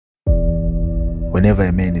Whenever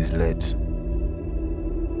a man is led,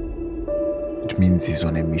 it means he's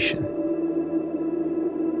on a mission.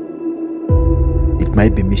 It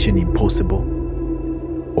might be mission impossible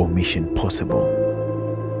or mission possible.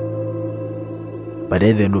 But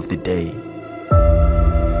at the end of the day,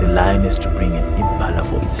 the lion has to bring an impala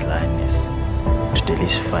for its lioness to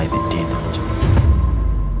delify the dinner.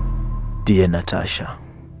 Dear Natasha.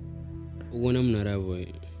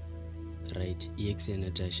 Right, EX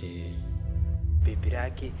Natasha. Baby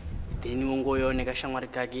raki, then ungoyo neka shamwari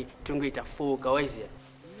kaki, tungu itafuka, waizia.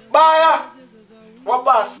 Baya!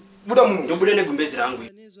 Wapas! Buda mungu. Ndobude ne gumbezi rangu.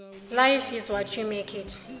 Life is what you make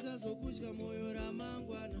it.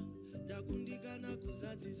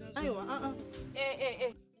 Aiwa,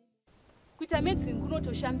 kuita medicine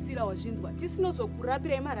kunotoshamsira wazvinzwa.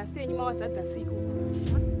 Tisinozokurapira emarasta enyu mawazadza siku.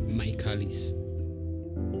 My colleagues.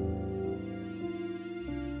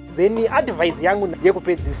 Then advice yangu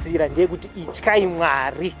ndekupedzisira ndekuti ityai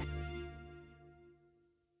Mwari.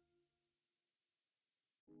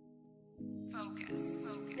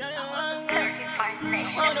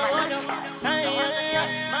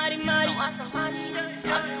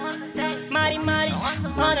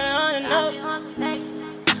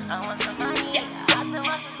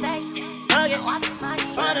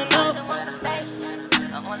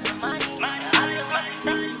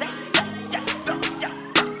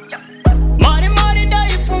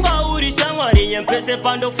 Pese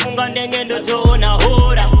pando funga ndengendo toona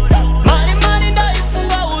hora mari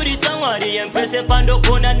ndaifunga uri shamwari yempese pando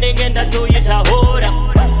kona ndengenda toita hora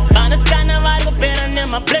vanasikana vari kupera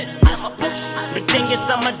nemaplace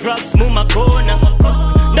ndotengesa madrugs mumakona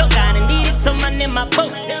ndogara ndiri tsoma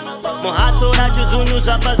nemabona muhaso racho zunhu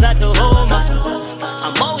zvabva zvatohoma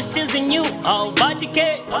I'm always chasing you, oh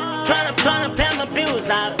batike tryna pay my bills,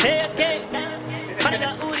 I pay okay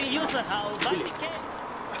Pariga uri user, how batike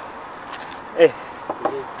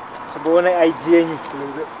Chibona idea yenyu.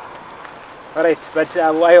 Alright, but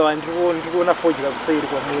ayo ndikuona fodya kusairi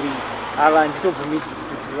kwa muri. Ava nditobvumidzi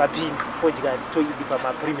kuti vapini fodya nditoidi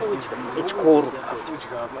pamapremises echikoro.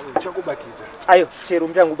 Fodya chakubatidza. Ayo, chero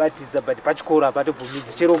muchangobatidza but pachikoro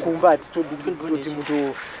apatobvumidzi. Chero kumba atitodi kuti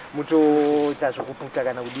muto tazvokuputa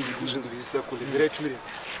kana kudii. Kuzvinzwisisa kule. Right minute.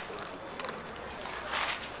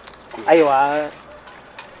 Aiwa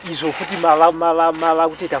izvo futi mava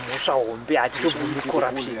kutoita mhosva hombe hatitobvumidzi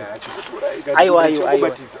corruption. Aiwa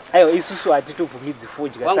isusu hatitobvumidzi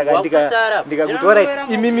fodya saka ndikakuti alright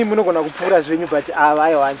imimi munogona kupfuura zvenyu but ava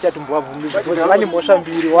aiwa handichatombovabvumidzi because vane mhosva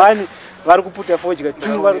mbiri, one vari kuputa fodya,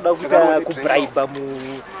 two vari kuda kuita kubraiba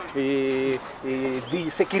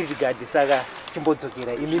the security guard saka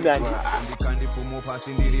chimbodzokera imimi handikandipumupasi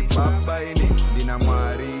ndiri baba ini ndina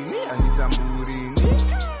Mwari ini handitsamburini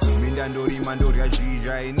ndandorima ndorya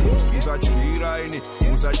zhizha ini musatyira ini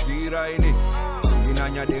musatyira ini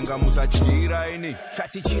ndinanyadenga musatyira ini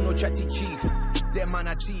chati chino chati chief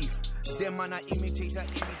demana thief demana imitator.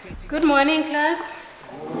 Good morning, class.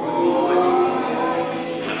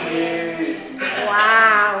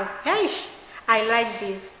 Wow, gosh, I like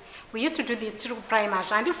this. We used to do this through primary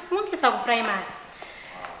and if fungisa ku primary.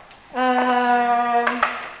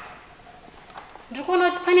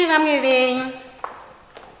 Ndikuona kuti pane vamwe venyu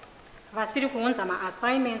vasiri kuunza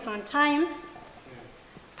ma-assignments on time.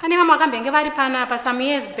 Pane vamwe vakambenge vari panapa some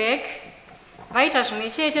years back vaita zvimwe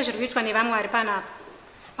chete zviri kuitwa nevamwe vari panapa.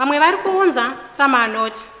 Vamwe vari kuunza, some are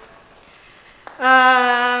not.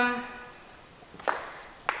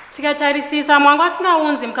 Tikatarisisa mwangu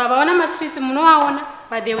asingaunzi mukavaona mastreets munovaona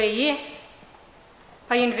but they were here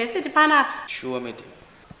pauniversity panapa. Sure, madam.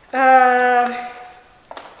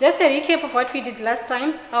 Just a recap of what we did last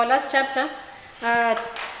time, our last chapter.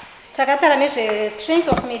 Takatara nezve strength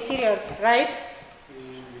of materials, right?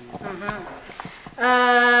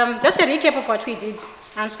 Just a recap of what we did.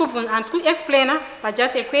 And school explainer, but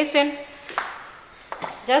just a question.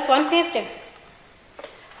 Just one question.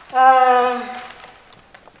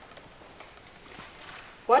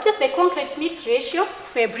 What is the concrete mix ratio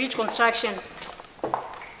for a bridge construction?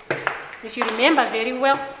 If you remember very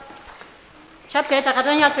well, chapter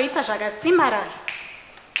yatakatanyatsoita zvakasimara.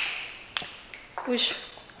 Ush.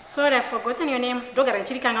 Sorry, I've forgotten your name. Dogara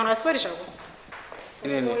chirikanganwa, sorry zvako.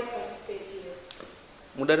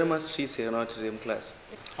 Mudare streets here not in class.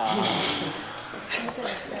 Oh,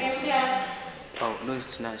 no,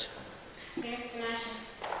 it's Tinashe. Yes, Tinashe.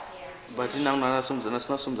 But in now some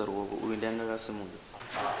that we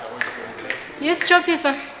Yes,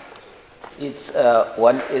 Chopisa. It's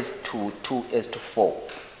 1:2, 2:4.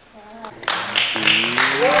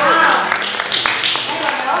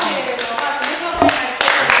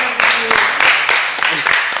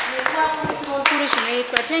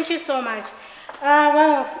 Thank you so much.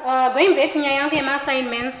 Going back nyaya yangu yema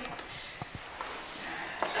assignments.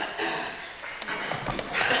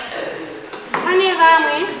 Pane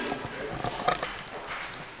vamwe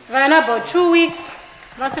vana about 2 weeks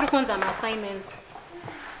vasiri kunza ma assignments.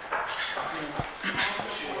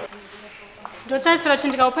 Ndotarisira kuti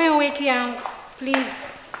ndikaupa wiki yangu,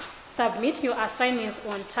 please submit your assignments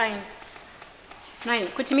on time. Nayo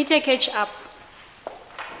kuti mite catch up.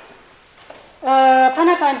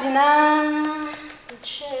 Panapa ndina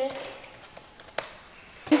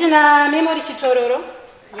memory chitororo.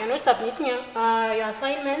 You're not submitting your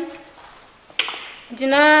assignments.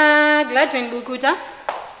 Ndina Gladwin Bukuta.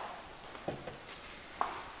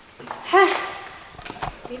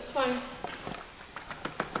 This one.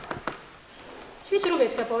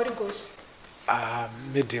 Chichirubetika pauri goshi.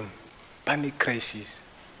 Madam, pane crisis.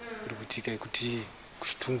 Iri kuitika kuti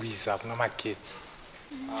kushitungwiza kuna magetsi.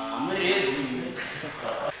 Murezi.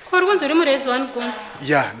 Kuri kunzi uri murezi wani kunzi?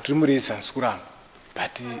 Ya, ndiri murezi hansikuramba.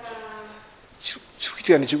 But chiri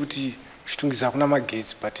kuitika ndechekuti kushitungwiza kuna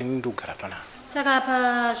magetsi, but ndogara panapa. Saka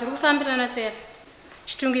apa zviri kufambirana sei?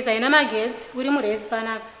 Chitungwiza ina magetsi, uri murezi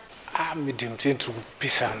panapa. Madam, tiri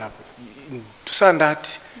kupesana.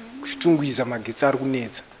 Tusandati kushitungwiza magetsi ari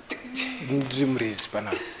kunetsa. Ndiri murezi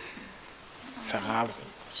panapa. Saka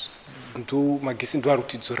ndo magetsi ndo ari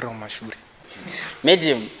kutidzorera mumashure.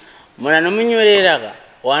 Madam, munhu anomunyorera ka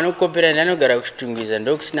wanokopera ndanogara kushitungwiza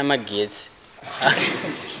ndokusina magetsi.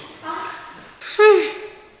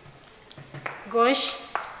 Gosh.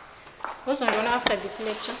 What's going on after this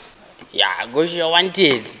lecture? Yeah, gosh, you're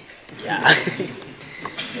wanted. Yeah.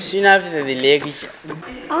 Soon after the lecture.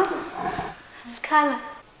 Oh, Scala.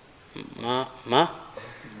 Ma?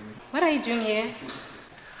 What are you doing here?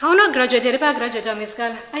 How not graduated? If I graduated with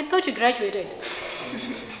Scala, I thought you graduated.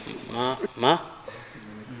 Ma?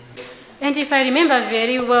 And if I remember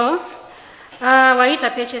very well, Waita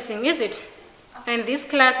purchasing, is it? And this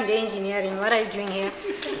class in the engineering, what are you doing here?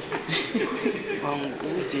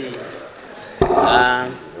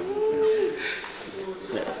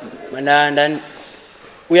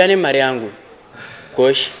 Uyane mari yangu.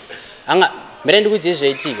 Gosh. Anga mire ndikudziye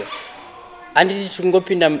zvaitika. Anditi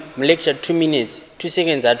tikungopinda mulecture 2 minutes, 2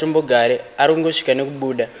 seconds atombogare ari kungosvika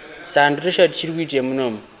nekubuda. Saka ndotoshauri kuti chiri kuitika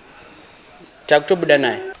munomu. Takutobuda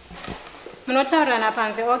naye. Munotaurana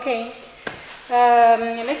panze, okay.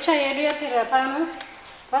 Lecture yedu yapera pano.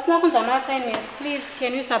 Vasina kunza ma assignments, please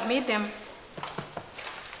can you submit them?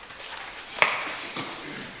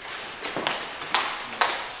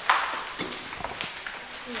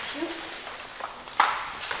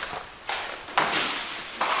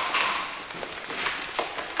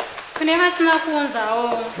 Kune vasina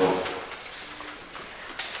kunzawo.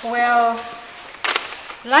 Well,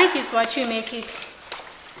 life is what you make it.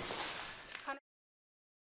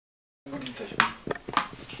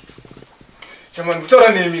 Chama ndutaura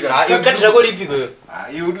nemi kana. Iwe kadhi rako ripi kweyo?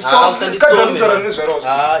 Iwe kadhi ndutaura nezvaro.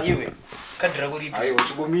 Iwe kadhi rako ripi? Aiwa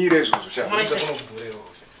chibomire izvozvo chama. Unza kunobhurewo.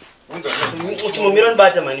 Unza uchimomira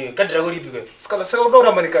unibata mani iwe kadhi rako ripi kweyo? Scala saka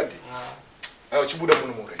udaura mani kadhi. Aiwa chibuda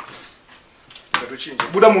muno mura. Ngatochinja.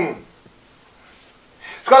 Buda muno.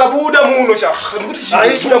 Scala buda muno cha. Ndikuti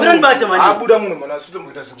chibuda. Uchimomira unibata mani. Buda muno mana asikuti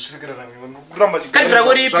mukuita sekusvikira nani. Kuramba chi. Kadhi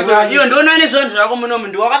rako ripi? Iwe ndoona nezvanhu zvako munomu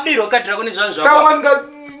ndiwakabirwa kadhi rako nezvanhu zvako. Saka wanga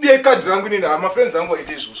biye kadhi rangu nini ma friends angu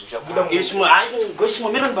aite izvozvo cha buda muno. Goshi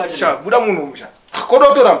momira unibata. Cha buda muno cha.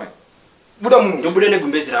 Kodo utorambe. Buda muno. Ndobuda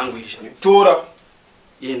negumbezi rangu iri cha. Tora.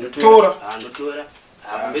 Ndotora. Ndotora.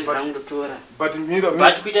 Gumbezi rangu ndotora. But mira.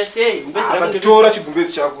 But kuita sei? Gumbezi rangu ndotora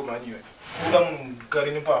chigumbezi chako maniwe. Buda muno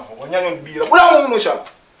gari nepafa. Wanyanya ndibira. Buda muno cha.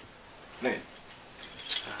 Ne.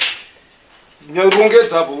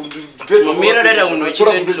 Nyarongedza hapo. Momira dada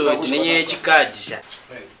unochira Lloyd nenye chikadi cha.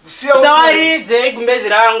 Sawaridze gumbezi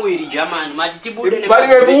rangu iri German mati tibude ne.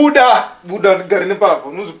 Bali buda gari nepafa.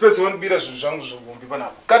 Unozopesa wanibira zvinhu zvangu zvogombi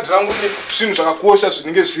panapo. Kadhi rangu ne zvinhu zvakakosha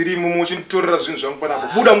zvinenge zviri mumo chinitorera zvinhu zvangu panapo.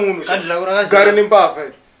 Buda muno. Kadhi rangu rakazi. Gari nepafa.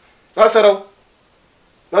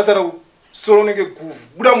 Lasara soro nenge guvu.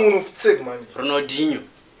 Buda muno tseg mani. Ronaldinho.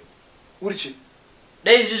 Urichi.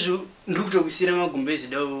 Dai izvizvo ndiri kutokusira magumbezi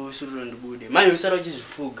dawo sururo ndibude. Mai usara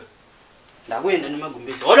uchizvifuga. Ndakuenda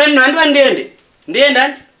nemagumbezi. Oda nhandwa ndende.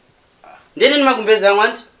 Ndienda nemagumbezi angu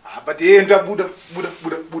anti. But enda buda.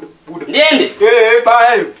 Ndiende.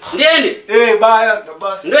 Baya yo. Ndiende. Baya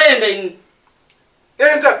ndabasa. Ndoenda ini.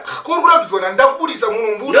 Enda kuri kurambizwa na ndakubudisa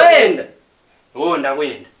muno mbuda. Ndoenda.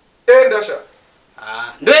 Ndakuenda. Enda sha.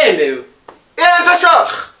 Ndoenda yo. Enda sha.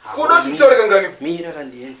 Kodo titaureka ngani? Mira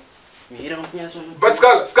kandienda. Mira unyaso. But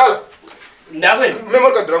Scala. Ndakwenda.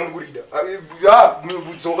 Memory card rangu kurida.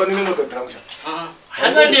 Budzoka ni memory card rangu sha.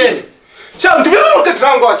 Handwa ndiende. Cha ndipemumuka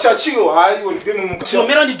drango achachiyo hayo ndipemumuka.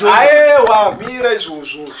 Chimomera ndi John. Aiwa mira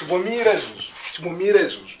izvozvo. Chimomira izvozvo. Chimomira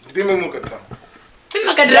izvozvo. Ndipemumuka drango.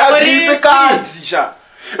 Pemumuka drango ripi kadi cha.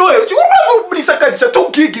 Oye, chikuramba kubudisa kadi cha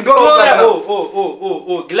 2 gig ndorora.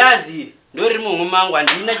 Oh, glazi. Ndori munhu mangu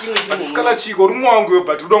andina chimwe chimwe. Scala chiko uri mwangu yo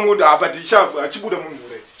but udongo ndi apa tichafu achibuda munhu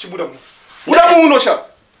right. Chibuda munhu. Buda munhu sha.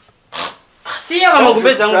 Siya kama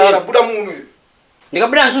kumbeza ngwe. Buda munhu.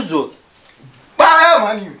 Ndikabuda nsudzoke. Baya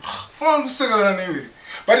mani. Funa kusekana newe.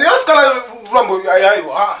 But yo Scala urambo ayo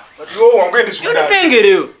but yo wangoende zvikuda.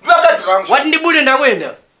 Upengereyo. Ndakadrangu. Wati ndibude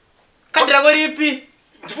ndakwenda. Kadira kweripi?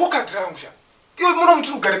 Ndipo kadrangu sha. Iwe muno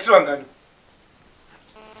muturu garetira ngani?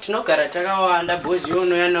 Tinogara takawanda bozi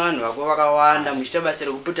yono yana vanhu vako vakawanda muchita basa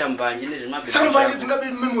rekuputa mbanje nezvemabhezi. Saka mbanje dzingabe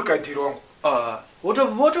memory card wangu.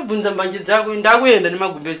 Wotobvunza mbanje dzako ndakuenda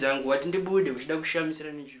nemagumbezi angu wati ndibude uchida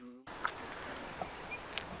kushamisira nechiruru.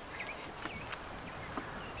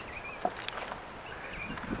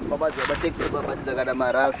 Baba dzaba Texx baba dzakada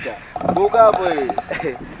marasta. Mugabe uri.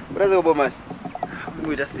 Uraze kubomani.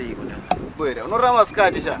 Muita sei kuna? Boera, unorama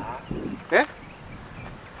skati sha.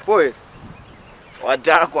 Boy.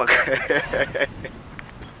 Watakwa.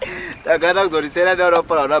 Takana kuzorisera ndaura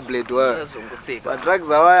para na blade wa. Zongoseka. Ba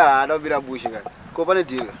drugs awaya anobira bushi ka. Ko pane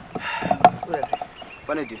dinga. Uraze.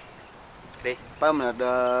 Pane dinga. Re. Pamna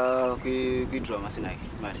da kuidrama sinaki.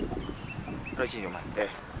 Mari. Rochio man.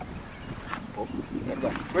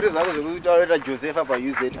 Kwete zvako zvekutaurira Joseph apa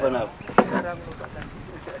use it panapo.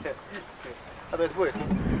 Otherwise boy.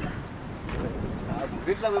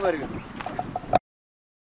 Great luck Mari.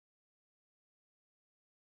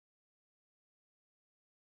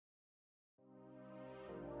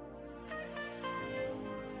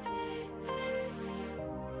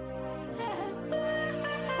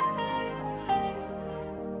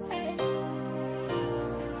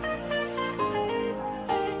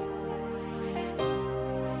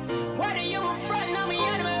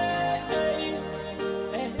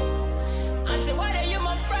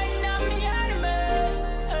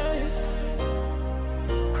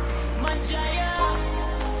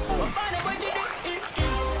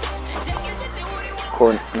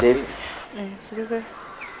 Nellie. Yes,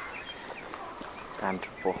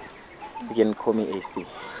 Andrew. You can call me AC.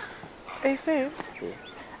 AC? Yeah.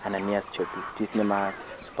 Ananias Chopis. This name is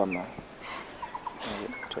Superman.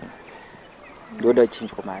 Do you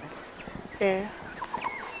change for Mari? Yeah.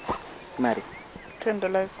 Mari?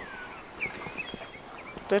 $10.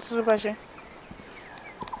 That's the budget.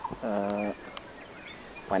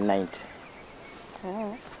 190.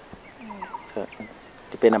 Oh.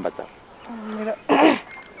 Depend number.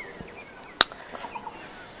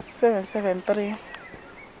 773.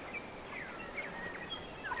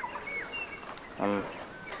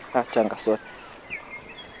 Changa, sorry.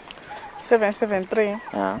 773.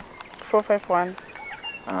 451.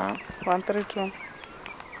 132.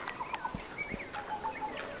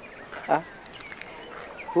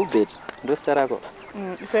 Who bid? Do starago?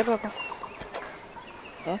 Is it okay?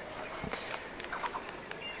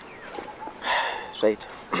 Right.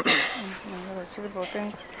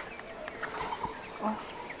 Thanks.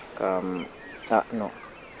 No.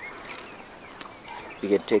 You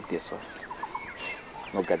can take this one.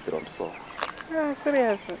 No Godzilla, so.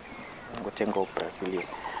 Serious? Go tango Brazilian.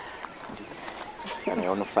 And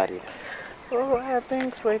you're no farrier. Oh,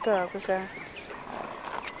 thanks, waiter.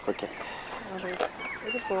 It's okay. Alright.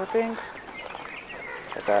 Beautiful, thanks.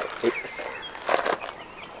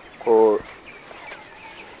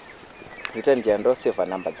 Zita ndiando save a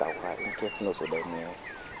number that in case no so dai me.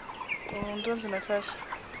 Ndonzi Natasha.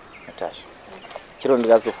 Natasha. Chiro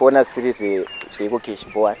ndikazofona siri zveiko cash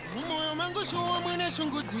boy. Moyo mangu shuwa mwene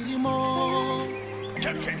shungu dzirimo.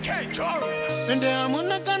 Captain K Jones. Ende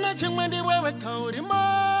amuna kana chimwe ndi wewe kaurimo.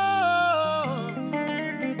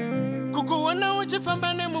 Kukuona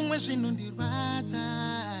uchifamba nemumwe zvino ndirwadza.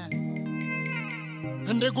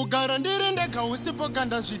 Ende kugara ndiri ndega usipo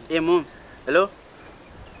kanda zviti. Mom. Hello?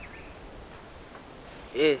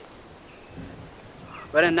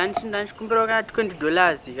 Bara ndanchikumbira ka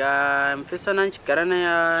 $20 ka mfesa nanchigara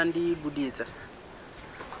naye ndibuditsa.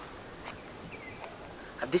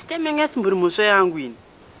 This time ngasimburi muswe yangu ini.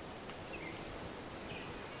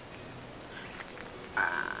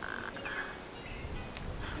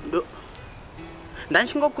 Ndo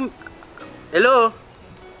ndanchingokum. Hello?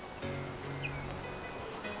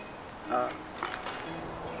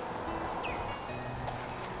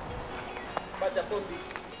 Bata pombi.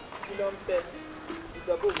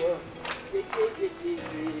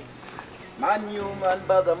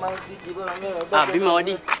 Bima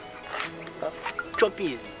wadi.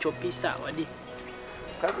 Chopisa wadi.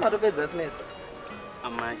 Kasi matopedza semester.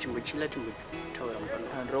 ama chimbochila timbotaura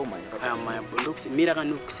mpano Roma ama bondokusi mira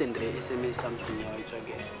kanokusendere SMS something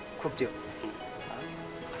yaitsvage cocktail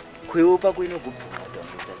kweopa kwino kubvuka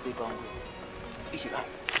tamboita sei pangu ishi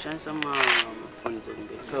shandisa mafoni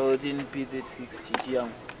dzokumberi so tin P36 chichi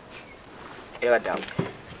yangu ewa damu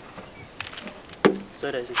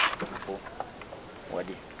so that's it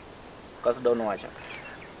wadi kasida unowacha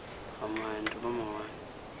ama ndopama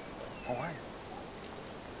why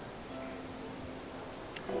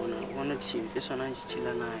ona chivi eswana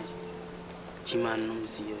nchichila naye chimani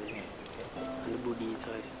nomziyo andibuditsa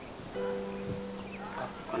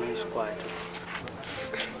kana iskwata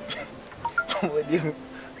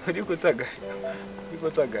wadi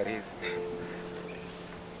kutsagarezi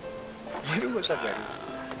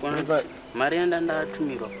mari yanda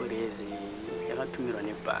ndatumirwa kurezi yakatumirwa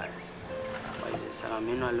nebhazi waize saka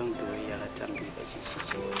meno along the way yakatambika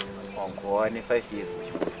wangowa ne5 years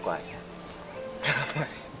chikuskwata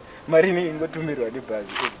mari ningotumirwa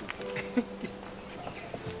nebhazi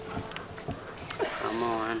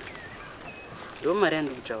amawana ndo mari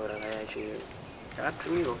yandikutaura kayacho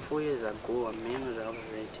yakatumirwa 4 years ago ameno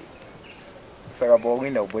zvakazvaiti saka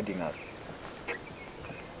pawakuenda kuboarding house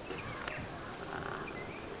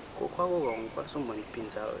kokwako kwangu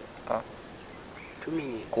kwasombonipinzawo 2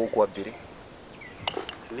 minutes kokwabviri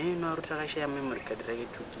meno ari takashaya memory card rake 2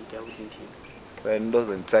 gig akuti ndini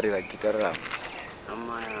ndozonditsarira gitari rangu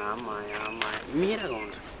amaya imira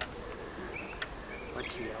kaunza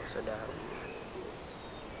wati ausadaro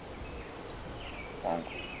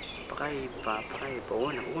wangu pakaipa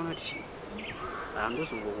ona kuti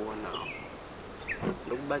handozongokuonawo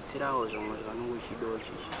ndokubatsirawo zvomwe zvanongo chidowo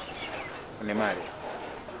une mari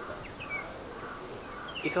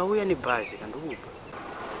ikauya nebhazi kandokupa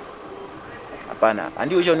hapana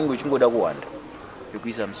handiwo chaunenge uchingoda kuwanda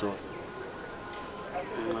yekuisa musoro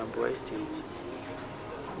abo stage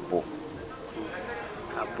bo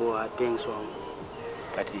abo thanks wangu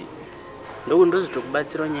ati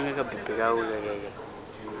ndozitokubatsira nyanga kabhebhe kako kakaka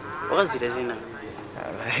wakazvita sina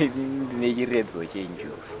ndine chiredzo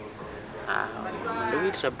chenjuzi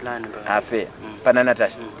ndokuitira plan fair pana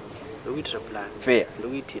Natasha ndokuitira plan fair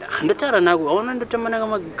ndokuitira ndotaura nako aona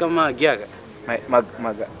ndotamana kamagiaka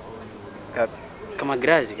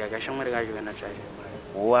kamagrazi kakashamwari kacho kanatasha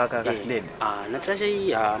waka kaslem Natasha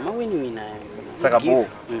mawini saka bo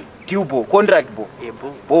tubo contract bo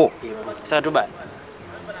bo saka toba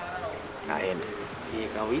naenda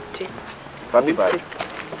kauite papi papi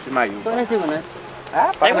simayu sona sikunasi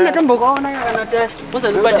aikuna tombokaona Natasha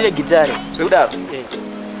uzandibatire gitari sekudaro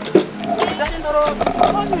gitari ndoro